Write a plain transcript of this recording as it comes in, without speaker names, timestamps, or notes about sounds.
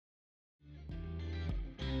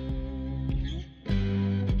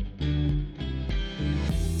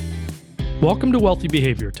Welcome to Wealthy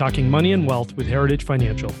Behavior, talking money and wealth with Heritage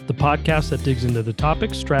Financial, the podcast that digs into the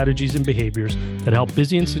topics, strategies, and behaviors that help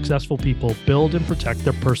busy and successful people build and protect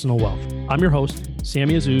their personal wealth. I'm your host,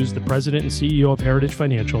 Sammy Azuz, the president and CEO of Heritage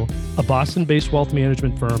Financial, a Boston-based wealth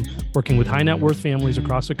management firm working with high net worth families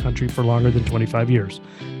across the country for longer than 25 years.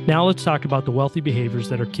 Now let's talk about the wealthy behaviors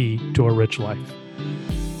that are key to a rich life.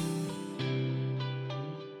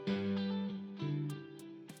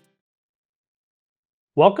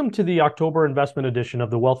 Welcome to the October investment edition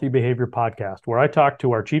of the Wealthy Behavior Podcast, where I talk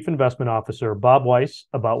to our Chief Investment Officer, Bob Weiss,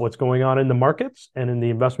 about what's going on in the markets and in the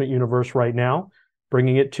investment universe right now,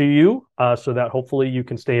 bringing it to you so that hopefully you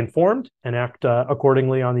can stay informed and act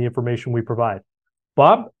accordingly on the information we provide.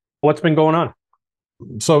 Bob, what's been going on?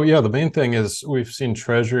 So the main thing is we've seen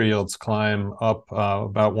Treasury yields climb up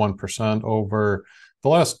about 1% over the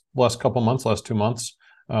last couple months, last 2 months.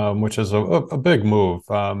 Which is a big move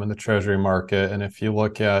in the Treasury market. And if you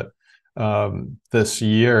look at this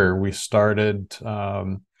year, we started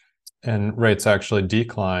and rates actually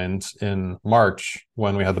declined in March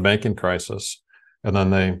when we had the banking crisis. And then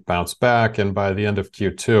they bounced back. And by the end of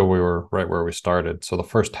Q2, we were right where we started. So the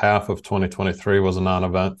first half of 2023 was a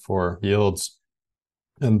non-event for yields.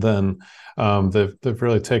 And then they've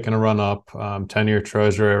really taken a run up. 10-year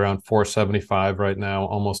Treasury around 4.75 right now,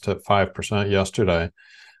 almost at 5% yesterday.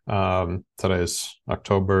 Today's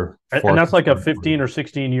October 4th. And that's like a 15 or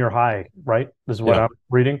 16 year high, right? This is what I'm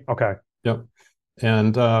reading. Okay. Yep.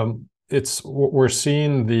 And we're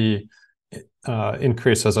seeing the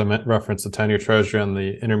increase, as I referenced, the 10-year Treasury on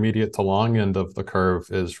the intermediate to long end of the curve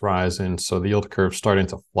is rising. So the yield curve is starting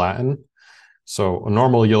to flatten. So a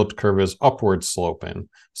normal yield curve is upward sloping.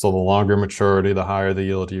 So the longer maturity, the higher the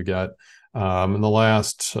yield you get. In the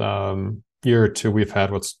last year or two, we've had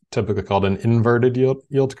what's typically called an inverted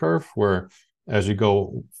yield curve, where as you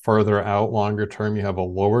go further out longer term, you have a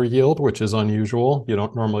lower yield, which is unusual. You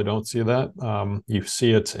don't see that. You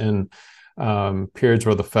see it in periods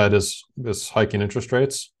where the Fed is hiking interest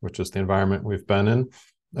rates, which is the environment we've been in.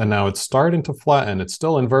 And now it's starting to flatten. It's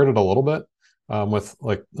still inverted a little bit with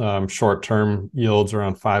short-term yields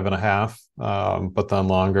around 5.5, but then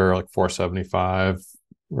longer like 4.75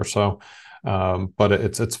 or so. But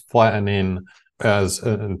it's flattening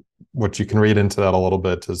and what you can read into that a little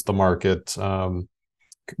bit is the market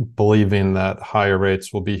believing that higher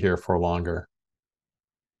rates will be here for longer.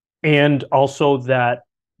 And also that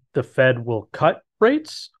the Fed will cut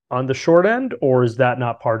rates on the short end, or is that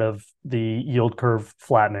not part of the yield curve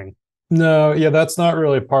flattening? No, that's not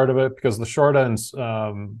really part of it because the short end's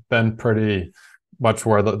been pretty much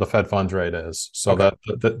where the Fed funds rate is. So okay.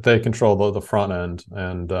 that they control the front end.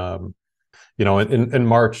 And in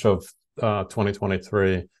March of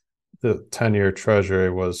 2023, the 10-year Treasury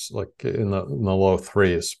was like in the low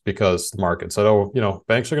threes because the market said,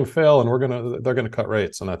 banks are going to fail and they're going to cut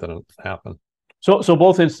rates, and that didn't happen. So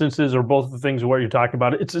both instances, or both of the things of what you're talking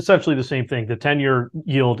about, it's essentially the same thing. The 10-year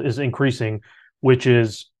yield is increasing, which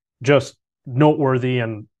is just noteworthy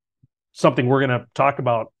and something we're going to talk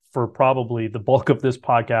about for probably the bulk of this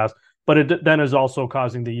podcast. But it then is also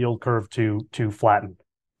causing the yield curve to flatten.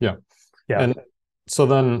 Yeah. And so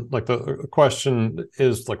then the question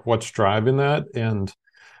is what's driving that? And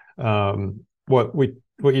what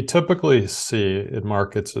you typically see in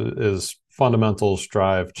markets is fundamentals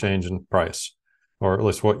drive change in price, or at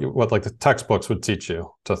least what the textbooks would teach you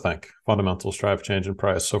to think. Fundamentals drive change in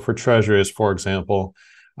price. So for treasuries, for example,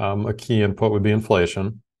 a key input would be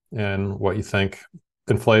inflation, and what you think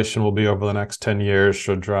inflation will be over the next 10 years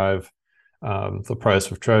should drive the price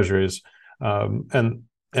of treasuries.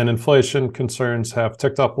 And inflation concerns have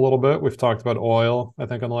ticked up a little bit. We've talked about oil, I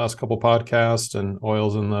think, on the last couple of podcasts, and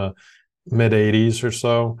oil's in the mid 80s or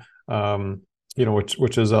so,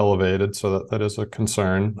 which is elevated. So that is a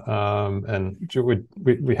concern. And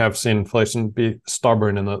we have seen inflation be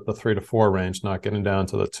stubborn in the 3 to 4 range, not getting down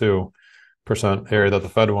to the 2% area that the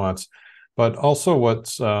Fed wants. But also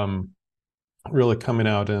what's really coming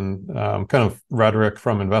out in kind of rhetoric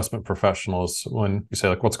from investment professionals when you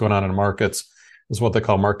say what's going on in markets is what they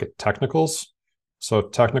call market technicals. So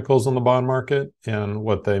technicals in the bond market, and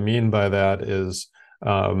what they mean by that is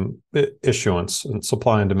issuance and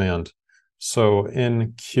supply and demand. So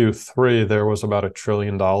in Q3, there was about $1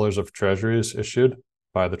 trillion of treasuries issued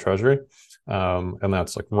by the Treasury. And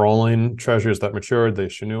that's rolling treasuries that matured, they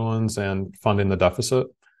issue new ones, and funding the deficit.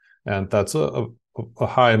 And that's a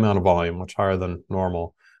high amount of volume, much higher than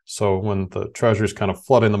normal. So when the Treasury is kind of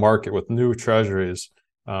flooding the market with new treasuries,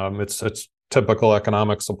 it's typical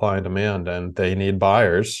economic supply and demand, and they need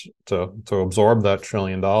buyers to absorb that $1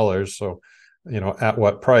 trillion. So, at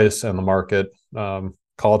what price? And the market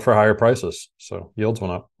called for higher prices. So yields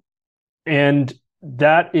went up. And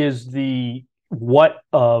that is the what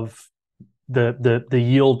of the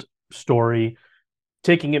yield story.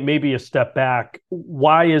 Taking it maybe a step back,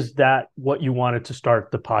 why is that what you wanted to start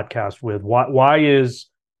the podcast with? Why is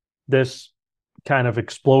this kind of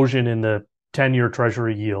explosion in the 10-year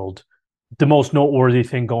treasury yield the most noteworthy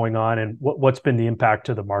thing going on, and what's been the impact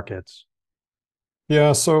to the markets?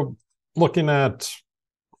 Yeah, so looking at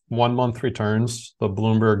 1 month returns, the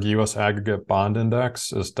Bloomberg US Aggregate Bond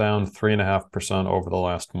Index is down 3.5% over the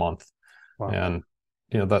last month. Wow. And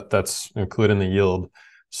that's including the yield.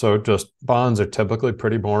 So just bonds are typically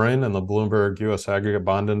pretty boring, and the Bloomberg US Aggregate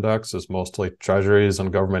Bond Index is mostly treasuries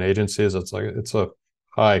and government agencies. It's a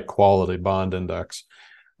high quality bond index.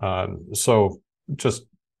 So just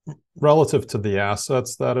relative to the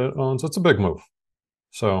assets that it owns, it's a big move.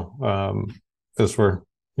 So as we're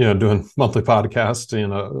doing monthly podcasts,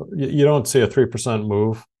 you don't see a 3%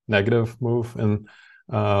 move, negative move in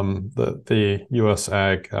the US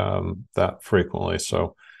Ag that frequently.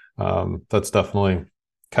 So that's definitely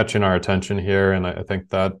catching our attention here, and I think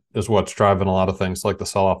that is what's driving a lot of things like the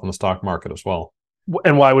sell-off in the stock market as well.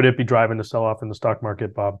 And why would it be driving the sell-off in the stock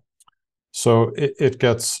market, Bob? So it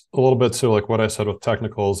gets a little bit to like what I said with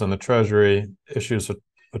technicals, and the Treasury issues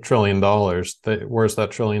 $1 trillion. Where's that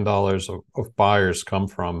 $1 trillion of buyers come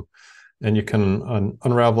from? And you can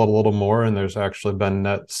unravel it a little more, and there's actually been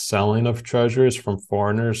net selling of treasuries from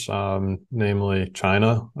foreigners, namely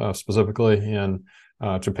China specifically, and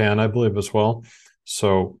Japan, I believe, as well.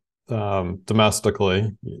 So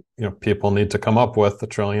domestically, people need to come up with $1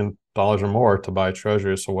 trillion or more to buy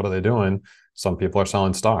treasuries. So what are they doing? Some people are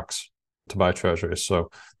selling stocks to buy treasuries.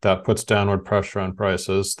 So that puts downward pressure on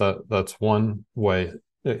prices. That's one way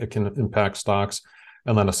it can impact stocks.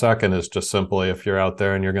 And then a second is just simply, if you're out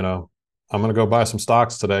there and I'm going to go buy some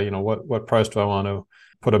stocks today, what price do I want to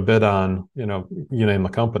put a bid on? You name the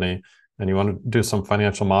company, and you want to do some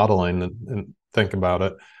financial modeling and think about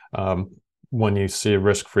it. When you see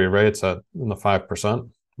risk-free rates in the 5%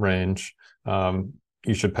 range,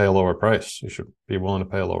 you should pay a lower price. You should be willing to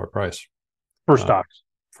pay a lower price for stocks.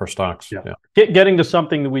 For stocks, yeah. Getting to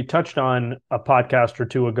something that we touched on a podcast or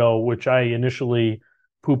two ago, which I initially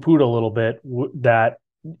poo-pooed a little bit, that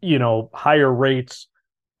higher rates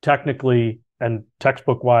technically and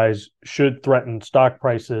textbook-wise should threaten stock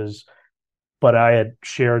prices. But I had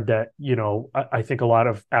shared that I think a lot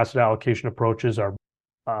of asset allocation approaches are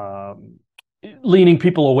leaning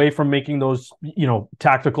people away from making those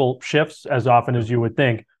tactical shifts as often as you would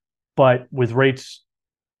think. But with rates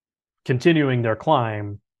continuing their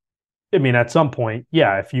climb, I mean, at some point,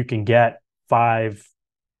 yeah, if you can get 5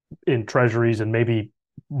 in treasuries and maybe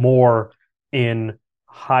more in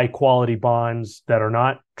high quality bonds that are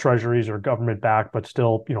not treasuries or government backed, but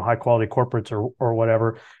still, high quality corporates or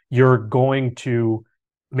whatever, you're going to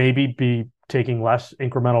maybe be taking less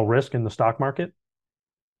incremental risk in the stock market.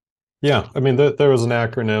 Yeah, I mean, there was an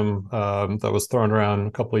acronym that was thrown around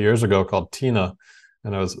a couple of years ago called TINA,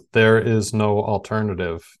 and it was there is no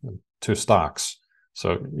alternative to stocks.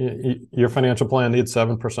 So your financial plan needs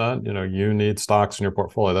 7%. You need stocks in your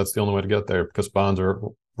portfolio. That's the only way to get there, because bonds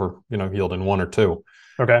were yielding 1 or 2.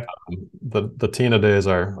 Okay. The TINA days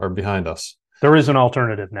are behind us. There is an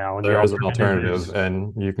alternative now, and there is an alternative,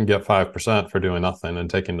 and you can get 5% for doing nothing and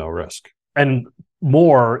taking no risk, and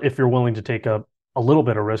more if you're willing to take a little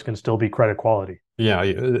bit of risk and still be credit quality. Yeah,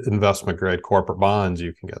 investment grade corporate bonds,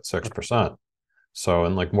 you can get 6%. So,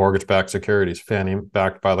 and like mortgage-backed securities, Fannie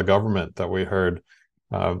backed by the government that we heard,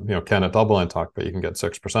 Kenneth Dublin talk about, you can get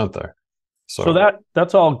 6% there. So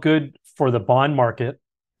that's all good for the bond market,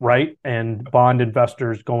 right? And bond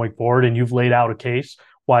investors going forward. And you've laid out a case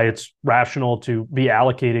why it's rational to be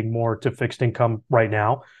allocating more to fixed income right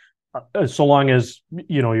now, so long as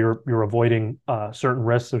you're avoiding certain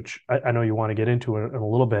risks, which I know you want to get into in a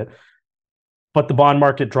little bit. But the bond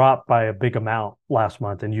market dropped by a big amount last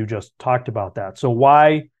month, and you just talked about that. So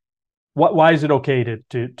why is it okay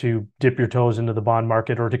to dip your toes into the bond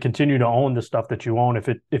market, or to continue to own the stuff that you own if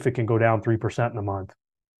it can go down 3% in a month?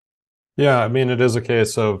 Yeah, I mean, it is a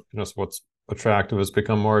case of what's attractive has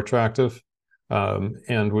become more attractive,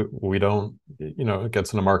 and we don't, it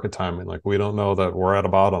gets into market timing. Like, we don't know that we're at a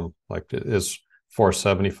bottom. Like, is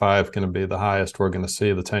 475 going to be the highest we're going to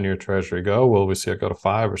see the 10-year treasury go? Will we see it go to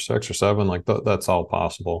 5 or 6 or 7? Like, that's all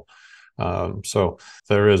possible. So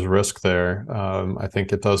there is risk there. I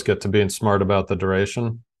think it does get to being smart about the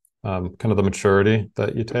duration, kind of the maturity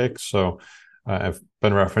that you take. So I've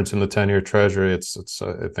been referencing the 10-year treasury. It's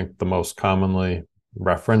I think the most commonly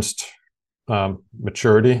referenced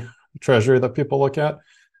maturity treasury that people look at.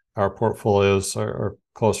 Our portfolios are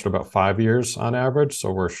closer to about 5 years on average,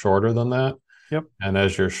 so we're shorter than that. Yep. And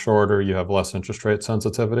as you're shorter, you have less interest rate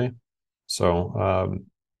sensitivity. So,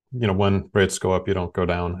 when rates go up, you don't go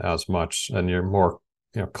down as much, and you're more,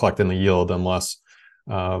 collecting the yield and less,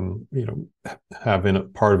 having a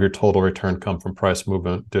part of your total return come from price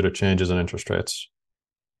movement due to changes in interest rates.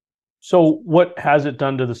 So what has it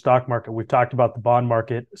done to the stock market? We've talked about the bond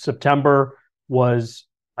market. September was,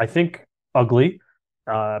 I think, ugly.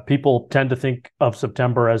 People tend to think of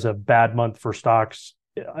September as a bad month for stocks.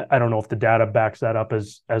 I don't know if the data backs that up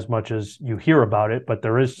as much as you hear about it, but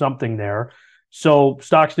there is something there. So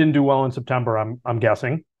stocks didn't do well in September, I'm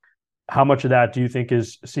guessing. How much of that do you think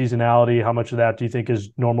is seasonality? How much of that do you think is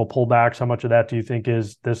normal pullbacks? How much of that do you think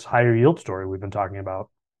is this higher yield story we've been talking about?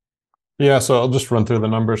 Yeah, so I'll just run through the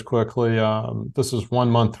numbers quickly. This is 1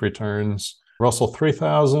 month returns. Russell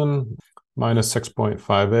 3000 minus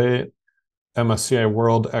 6.58. MSCI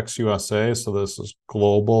World ex-USA, so this is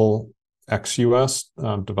global ex-US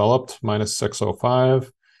developed, minus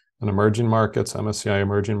 605. And emerging markets, MSCI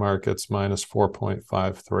emerging markets, minus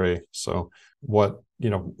 4.53. So what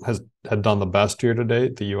had done the best year to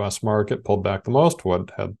date, the US market pulled back the most.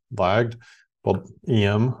 What had lagged,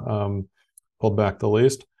 EM pulled back the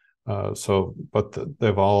least. But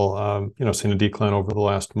they've all seen a decline over the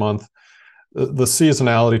last month. The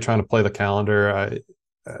seasonality, trying to play the calendar,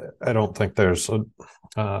 I don't think there's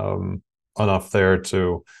enough there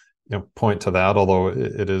to point to that, although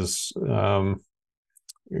it is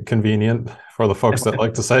convenient for the folks that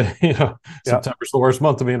like to say September's the worst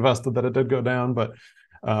month to be invested, that it did go down. But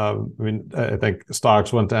I think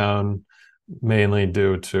stocks went down mainly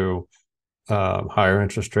due to higher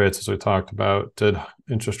interest rates, as we talked about. Did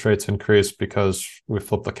interest rates increase because we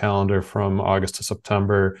flipped the calendar from August to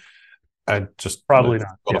September? I just probably not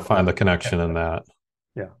able to find the connection in that.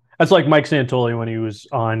 Yeah, that's like Mike Santoli when he was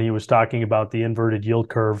on. He was talking about the inverted yield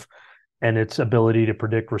curve and its ability to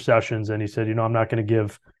predict recessions, and he said, I'm not going to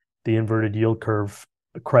give the inverted yield curve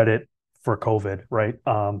credit for COVID, right?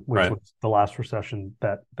 Which was the last recession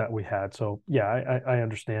that we had. So yeah, I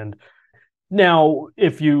understand. Now,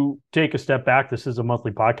 if you take a step back, this is a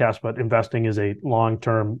monthly podcast, but investing is a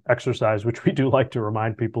long-term exercise, which we do like to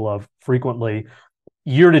remind people of frequently.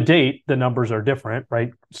 Year to date, the numbers are different,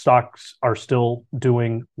 right? Stocks are still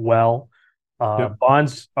doing well.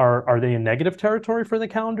 Bonds, are they in negative territory for the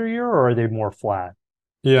calendar year, or are they more flat?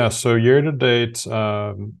 Yeah, so year to date,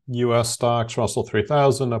 US stocks, Russell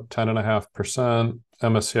 3000 up 10.5%,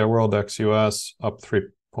 MSCI World ex-US up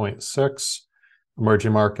 3.6%.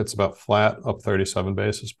 Emerging markets about flat, up 37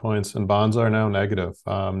 basis points, and bonds are now negative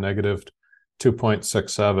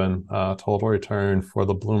 2.67 total return for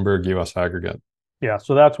the Bloomberg US aggregate. Yeah,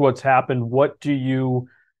 so that's what's happened. What do you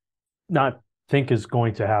not think is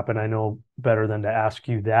going to happen? I know better than to ask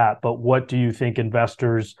you that, but what do you think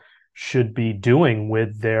investors should be doing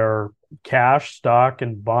with their cash, stock,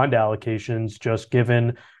 and bond allocations, just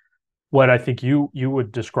given what I think you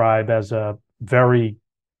would describe as a very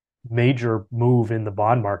major move in the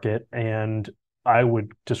bond market, and I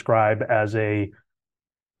would describe as a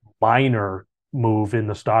minor move in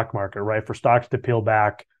the stock market, right? For stocks to peel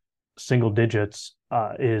back single digits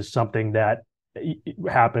is something that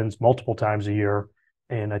happens multiple times a year.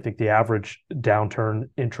 And I think the average downturn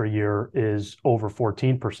intra-year is over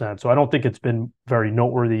 14%. So I don't think it's been very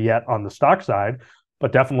noteworthy yet on the stock side,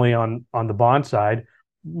 but definitely on the bond side.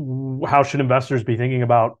 How should investors be thinking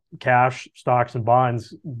about cash, stocks, and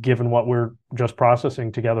bonds, given what we're just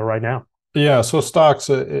processing together right now? Yeah, so stocks,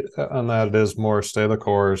 on that, it is more stay the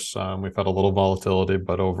course. We've had a little volatility,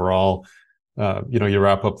 but overall, you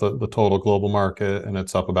wrap up the total global market and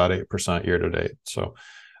it's up about 8% year to date. So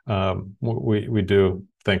we do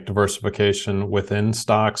think diversification within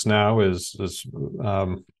stocks now is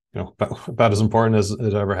about as important as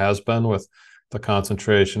it ever has been, with the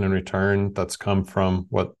concentration and return that's come from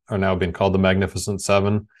what are now being called the Magnificent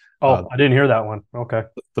Seven. I didn't hear that one. Okay.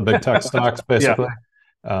 The big tech stocks, basically,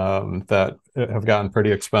 that have gotten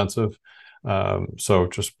pretty expensive. So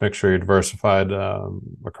just make sure you're diversified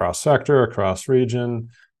across sector, across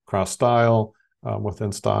region, across style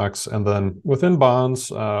within stocks. And then within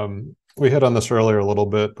bonds, we hit on this earlier a little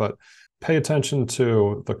bit, but pay attention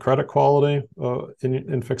to the credit quality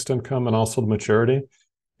in fixed income, and also the maturity.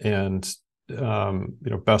 And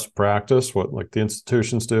best practice, what like the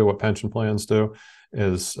institutions do, what pension plans do,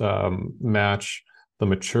 is match the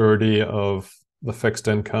maturity of the fixed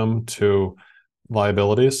income to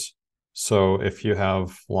liabilities. So if you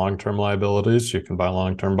have long-term liabilities, you can buy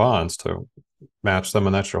long-term bonds to match them,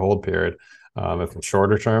 and that's your hold period. If it's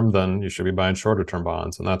shorter term, then you should be buying shorter term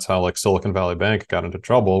bonds. And that's how like Silicon Valley Bank got into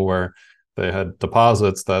trouble, where they had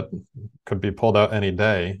deposits that could be pulled out any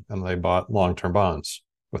day, and they bought long-term bonds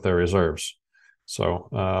with their reserves.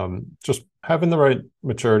 So just having the right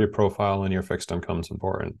maturity profile in your fixed income is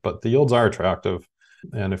important, but the yields are attractive.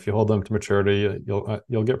 And if you hold them to maturity,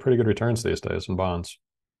 you'll get pretty good returns these days in bonds.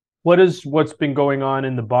 What's been going on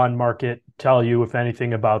in the bond market tell you, if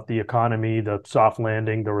anything, about the economy, the soft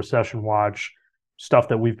landing, the recession watch, stuff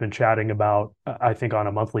that we've been chatting about, I think, on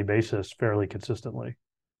a monthly basis fairly consistently?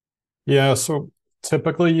 Yeah, so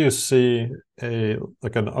typically you see an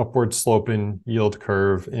upward sloping yield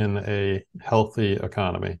curve in a healthy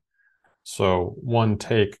economy. So one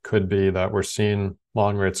take could be that we're seeing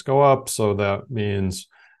long rates go up, so that means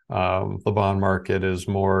the bond market is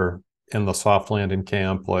more in the soft landing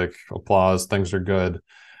camp, like applause, things are good.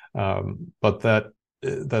 But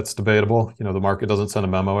that's debatable. The market doesn't send a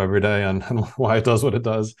memo every day on why it does what it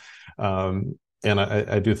does. And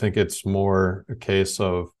I do think it's more a case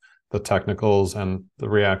of the technicals and the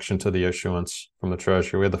reaction to the issuance from the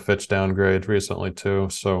Treasury. We had the Fitch downgrade recently too.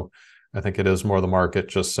 So I think it is more the market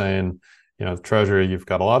just saying, the Treasury, you've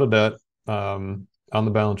got a lot of debt on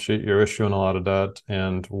the balance sheet, you're issuing a lot of debt,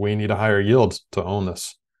 and we need a higher yield to own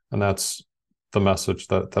this. And that's the message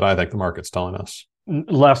that I think the market's telling us.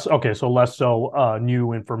 Less so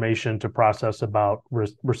new information to process about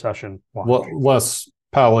recession watch. Less,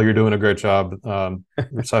 Powell, you're doing a great job.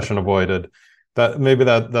 Recession avoided.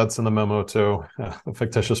 That's in the memo too, a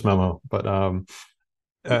fictitious memo. But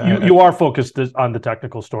you are focused on the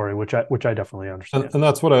technical story, which I definitely understand. And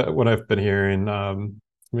that's what I've been hearing.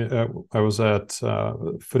 I was at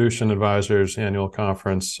Fiducian Advisors annual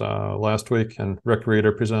conference last week, and Rick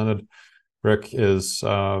Reeder presented. Rick is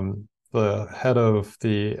the head of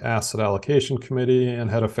the asset allocation committee and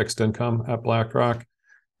head of fixed income at BlackRock.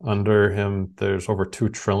 Under him, there's over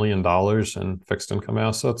 $2 trillion in fixed income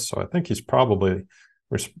assets. So I think he's probably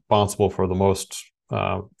responsible for the most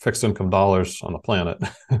fixed income dollars on the planet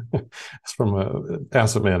from an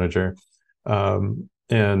asset manager.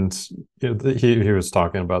 And he was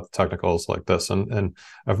talking about the technicals like this, and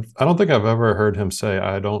I don't think I've ever heard him say,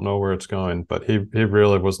 I don't know where it's going, but he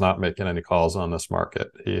really was not making any calls on this market.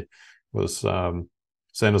 He was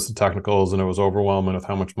saying it's the technicals, and it was overwhelming with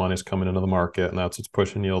how much money's coming into the market, and that's what's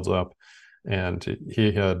pushing yields up. And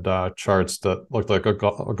he had charts that looked like a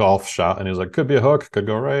golf shot, and he was like, could be a hook, could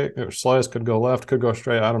go right, or slice, could go left, could go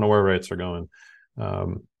straight. I don't know where rates are going.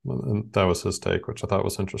 And that was his take, which I thought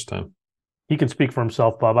was interesting. He can speak for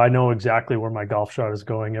himself, Bob. I know exactly where my golf shot is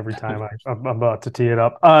going every time I'm about to tee it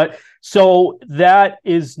up. So that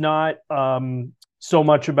is not so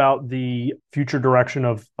much about the future direction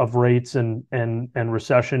of rates and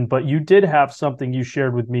recession, but you did have something you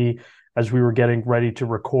shared with me as we were getting ready to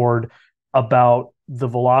record about the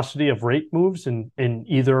velocity of rate moves in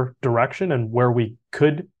either direction and where we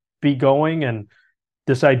could be going. And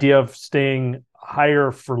this idea of staying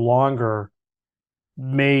higher for longer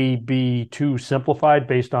may be too simplified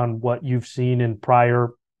based on what you've seen in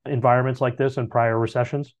prior environments like this and prior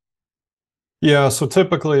recessions? Yeah, so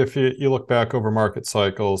typically if you look back over market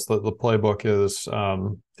cycles, the playbook is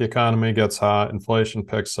the economy gets hot, inflation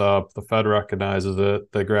picks up, the Fed recognizes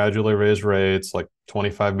it, they gradually raise rates like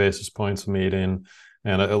 25 basis points a meeting,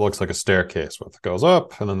 and it looks like a staircase with it goes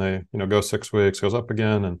up, and then they go 6 weeks, goes up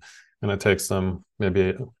again, and it takes them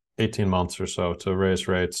maybe 18 months or so to raise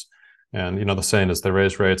rates. And the saying is they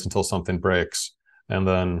raise rates until something breaks, and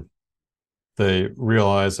then they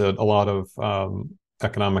realize that a lot of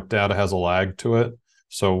economic data has a lag to it.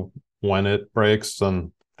 So when it breaks,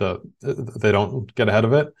 then they don't get ahead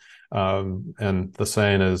of it. And the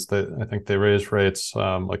saying is that I think they raise rates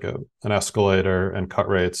like an escalator and cut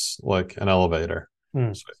rates like an elevator.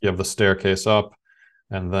 So you have the staircase up,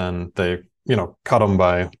 and then they cut them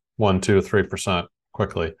by 1%, 2%, 3%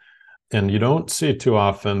 quickly. And you don't see too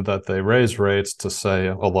often that they raise rates to say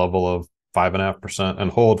a level of 5.5%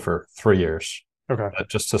 and hold for 3 years. Okay. That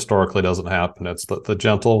just historically doesn't happen. It's the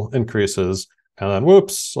gentle increases, and then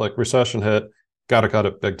whoops, like recession hit, got to cut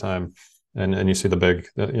it big time. And you see the big,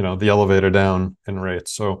 the elevator down in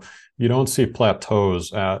rates. So you don't see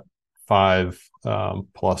plateaus at 5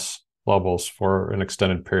 plus levels for an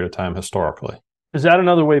extended period of time historically. Is that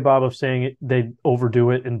another way, Bob, of saying they overdo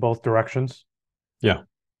it in both directions? Yeah.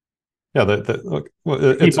 Yeah,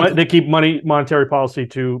 they keep monetary policy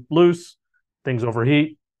too loose, things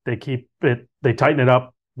overheat. They tighten it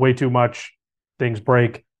up way too much, things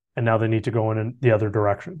break, and now they need to go in the other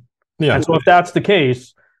direction. Yeah. And so if that's the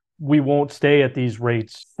case, we won't stay at these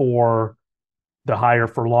rates for the higher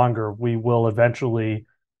for longer. We will eventually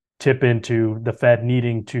tip into the Fed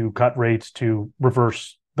needing to cut rates to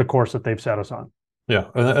reverse the course that they've set us on. Yeah,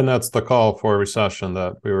 and that's the call for a recession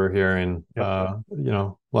that we were hearing,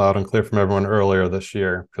 loud and clear from everyone earlier this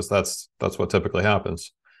year, because that's what typically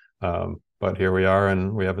happens. but here we are,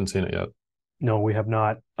 and we haven't seen it yet. No, we have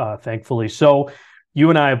not, thankfully. So you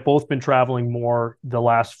and I have both been traveling more the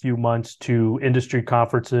last few months to industry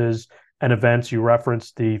conferences and events. You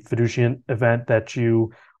referenced the Fiducian event that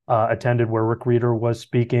you attended where Rick Rieder was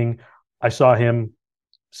speaking. I saw him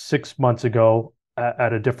 6 months ago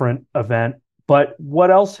at a different event. But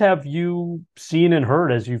what else have you seen and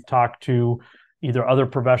heard as you've talked to either other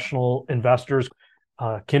professional investors,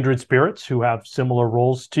 kindred spirits who have similar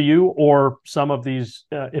roles to you, or some of these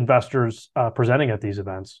investors presenting at these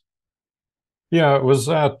events? Yeah, it was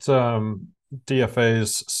at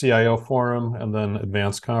DFA's CIO Forum and then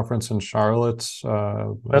Advanced Conference in Charlotte.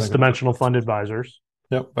 Best Dimensional Fund Advisors.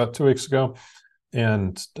 Yep, about 2 weeks ago.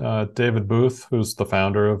 And David Booth, who's the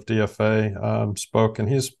founder of DFA, spoke, and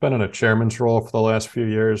he's been in a chairman's role for the last few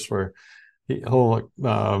years where he's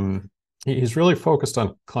really focused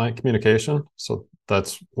on client communication. So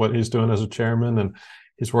that's what he's doing as a chairman. And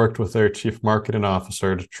he's worked with their chief marketing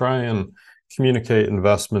officer to try and communicate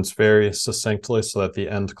investments very succinctly so that the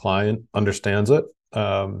end client understands it.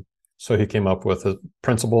 So he came up with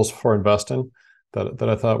principles for investing that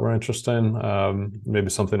I thought were interesting. Maybe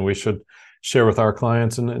something we should share with our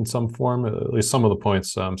clients in some form. At least some of the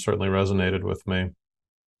points certainly resonated with me.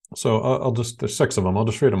 So there's 6 of them. I'll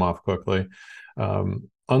just read them off quickly.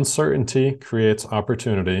 Uncertainty creates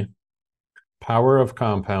opportunity, power of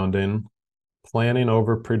compounding, planning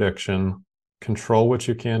over prediction, control what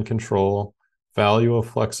you can control, value of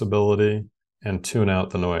flexibility, and tune out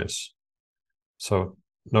the noise. So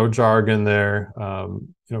no jargon there.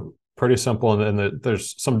 Pretty simple, and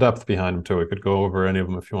there's some depth behind them too. We could go over any of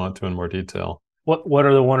them if you want to in more detail. What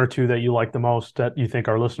are the 1 or 2 that you like the most that you think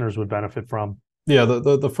our listeners would benefit from? Yeah,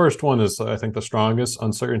 the first one is, I think, the strongest.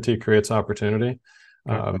 Uncertainty creates opportunity.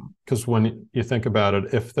 Because when you think about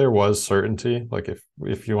it, if there was certainty, like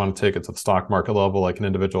if you want to take it to the stock market level, like an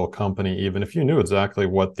individual company, even if you knew exactly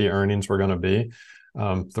what the earnings were going to be,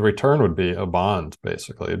 the return would be a bond,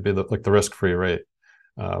 basically. It'd be like the risk-free rate.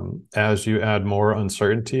 As you add more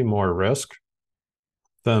uncertainty, more risk,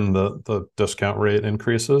 then the discount rate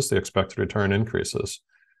increases, the expected return increases.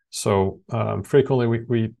 So frequently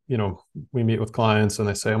we meet with clients and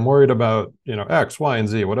they say, I'm worried about X, Y, and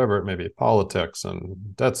Z, whatever it may be, politics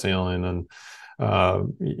and debt ceiling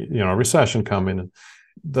and recession coming. And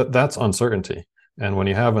that's uncertainty. And when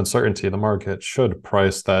you have uncertainty, the market should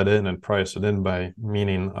price that in and price it in by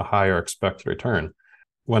meaning a higher expected return.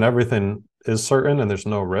 When everything is certain and there's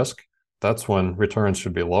no risk, that's when returns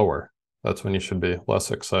should be lower. That's when you should be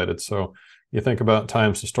less excited. So you think about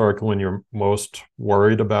times historically when you're most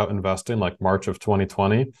worried about investing, like March of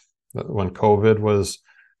 2020, when COVID was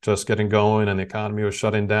just getting going and the economy was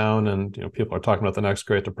shutting down, and people are talking about the next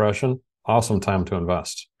Great Depression. Awesome time to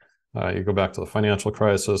invest. You go back to the financial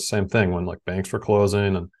crisis, same thing, when like banks were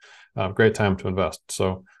closing, and great time to invest.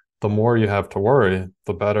 So the more you have to worry,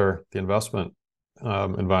 the better the investment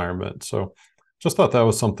environment. So just thought that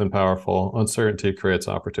was something powerful. Uncertainty creates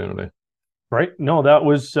opportunity. Right. No, that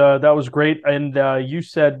was great. And you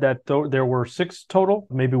said that there were 6 total.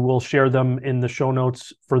 Maybe we'll share them in the show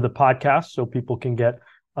notes for the podcast so people can get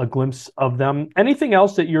a glimpse of them. Anything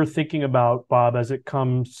else that you're thinking about, Bob, as it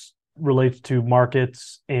relates to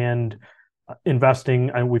markets and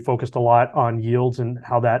investing? And we focused a lot on yields and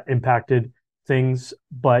how that impacted things.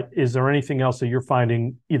 But is there anything else that you're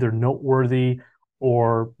finding either noteworthy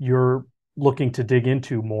or you're looking to dig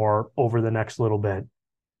into more over the next little bit?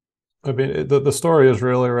 I mean, the story is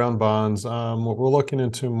really around bonds. What we're looking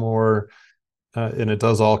into more, and it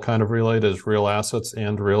does all kind of relate, is real assets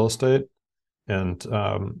and real estate. And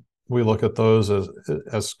we look at those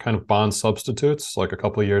as kind of bond substitutes. Like a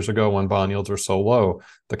couple of years ago when bond yields were so low,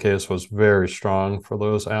 the case was very strong for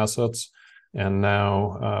those assets. And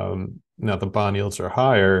now the bond yields are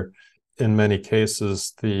higher. In many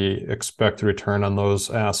cases, the expected return on those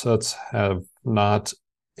assets have not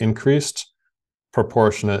increased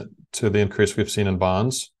proportionate to the increase we've seen in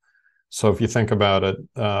bonds. So if you think about it,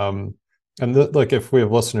 like if we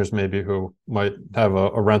have listeners maybe who might have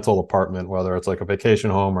a rental apartment, whether it's like a vacation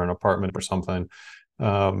home or an apartment or something,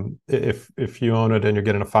 if you own it and you're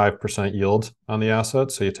getting a 5% yield on the asset,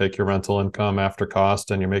 so you take your rental income after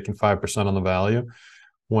cost and you're making 5% on the value,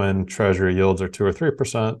 when treasury yields are 2 or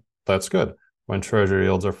 3%, that's good. When treasury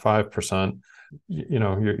yields are 5%,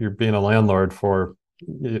 you're being a landlord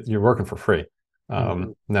you're working for free.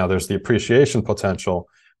 Now there's the appreciation potential,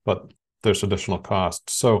 but there's additional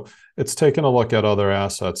costs. So it's taken a look at other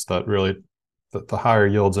assets that really, the higher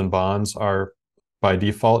yields in bonds are by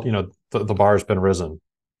default, the bar has been risen.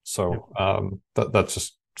 So that's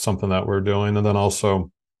just something that we're doing. And then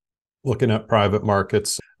also looking at private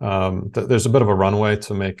markets. There's a bit of a runway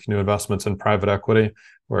to make new investments in private equity,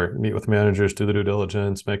 where you meet with managers, do the due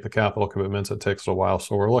diligence, make the capital commitments. It takes a while.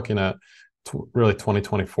 So we're looking at really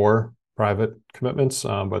 2024 private commitments,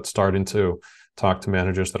 but starting to talk to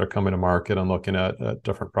managers that are coming to market and looking at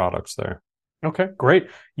different products there. Okay, great.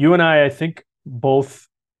 You and I think, both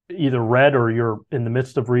either read or you're in the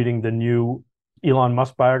midst of reading the new Elon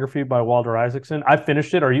Musk biography by Walter Isaacson. I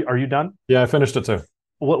finished it. Are you done? Yeah, I finished it too.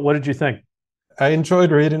 What did you think? I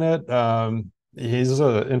enjoyed reading it. He's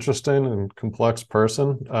an interesting and complex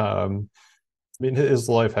person. I mean, his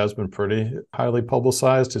life has been pretty highly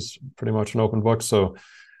publicized. It's pretty much an open book. So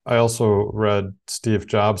I also read Steve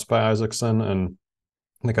Jobs by Isaacson, and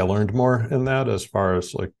I think I learned more in that as far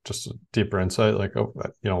as like just a deeper insight, like, a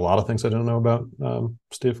lot of things I didn't know about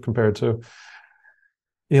Steve compared to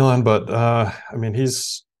Elon. But I mean,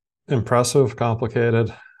 he's impressive,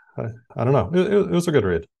 complicated. I don't know. It was a good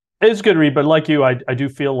read. It's a good read, but like you, I do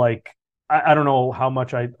feel like I don't know how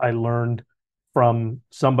much I learned from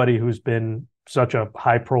somebody who's been such a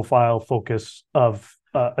high profile focus of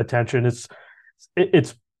attention.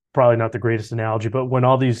 It's probably not the greatest analogy, but when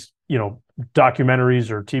all these, documentaries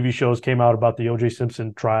or TV shows came out about the O.J.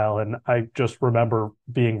 Simpson trial, and I just remember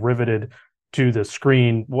being riveted to the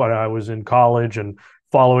screen when I was in college and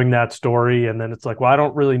following that story. And then it's like, well, I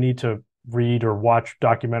don't really need to read or watch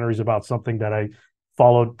documentaries about something that I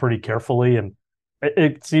followed pretty carefully. And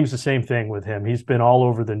it seems the same thing with him. He's been all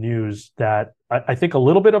over the news. That I think a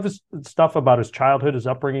little bit of his stuff about his childhood, his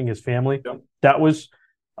upbringing, his family, that was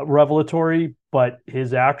revelatory, but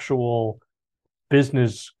his actual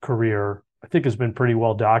business career, I think, has been pretty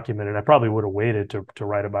well documented. I probably would have waited to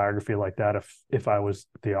write a biography like that if I was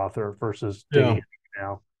the author versus digging it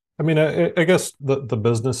now. I mean, I guess the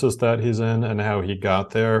businesses that he's in and how he got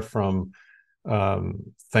there from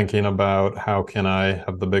thinking about how can I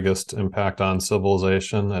have the biggest impact on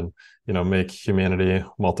civilization and, make humanity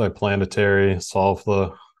multiplanetary, solve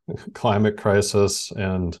the climate crisis,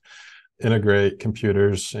 and integrate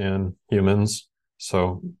computers and humans.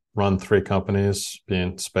 So run 3 companies,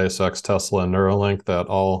 being SpaceX, Tesla, and Neuralink, that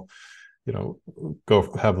all,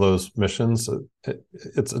 go have those missions.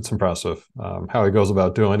 It's impressive how he goes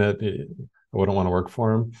about doing it. I wouldn't want to work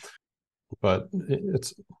for him, but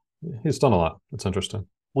he's done a lot. It's interesting.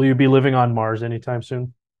 Will you be living on Mars anytime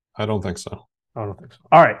soon? I don't think so. I don't think so.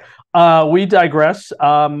 All right. We digress.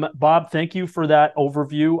 Bob, thank you for that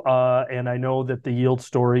overview. And I know that the yield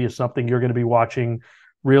story is something you're going to be watching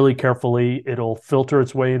really carefully. It'll filter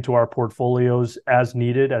its way into our portfolios as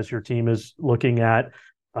needed, as your team is looking at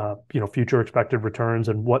future expected returns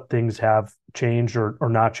and what things have changed or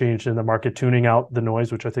not changed in the market, tuning out the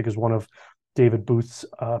noise, which I think is one of David Booth's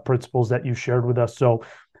principles that you shared with us. So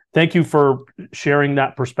thank you for sharing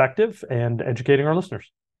that perspective and educating our listeners.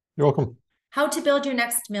 You're welcome. How to Build Your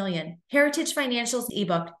Next Million. Heritage Financial's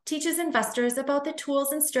ebook teaches investors about the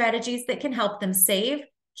tools and strategies that can help them save,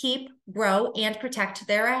 keep, grow, and protect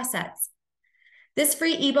their assets. This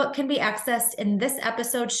free ebook can be accessed in this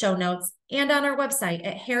episode's show notes and on our website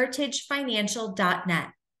at heritagefinancial.net.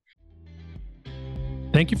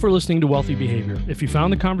 Thank you for listening to Wealthy Behavior. If you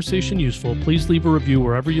found the conversation useful, please leave a review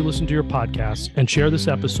wherever you listen to your podcasts and share this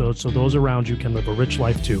episode so those around you can live a rich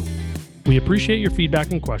life too. We appreciate your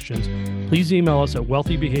feedback and questions. Please email us at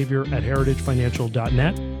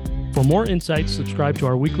wealthybehavior@heritagefinancial.net. For more insights, subscribe to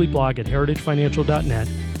our weekly blog at heritagefinancial.net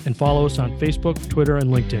and follow us on Facebook, Twitter,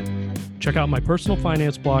 and LinkedIn. Check out my personal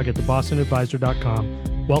finance blog at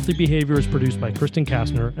thebostonadvisor.com. Wealthy Behavior is produced by Kristen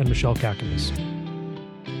Kastner and Michelle Kakanis.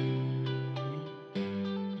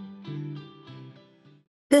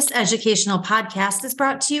 This educational podcast is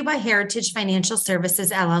brought to you by Heritage Financial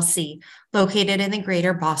Services, LLC, located in the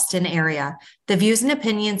greater Boston area. The views and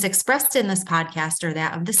opinions expressed in this podcast or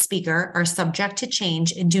that of the speaker are subject to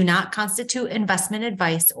change and do not constitute investment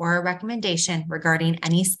advice or a recommendation regarding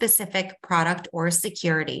any specific product or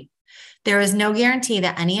security. There is no guarantee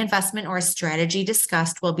that any investment or strategy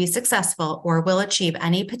discussed will be successful or will achieve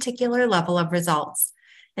any particular level of results.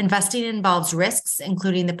 Investing involves risks,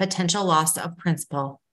 including the potential loss of principal.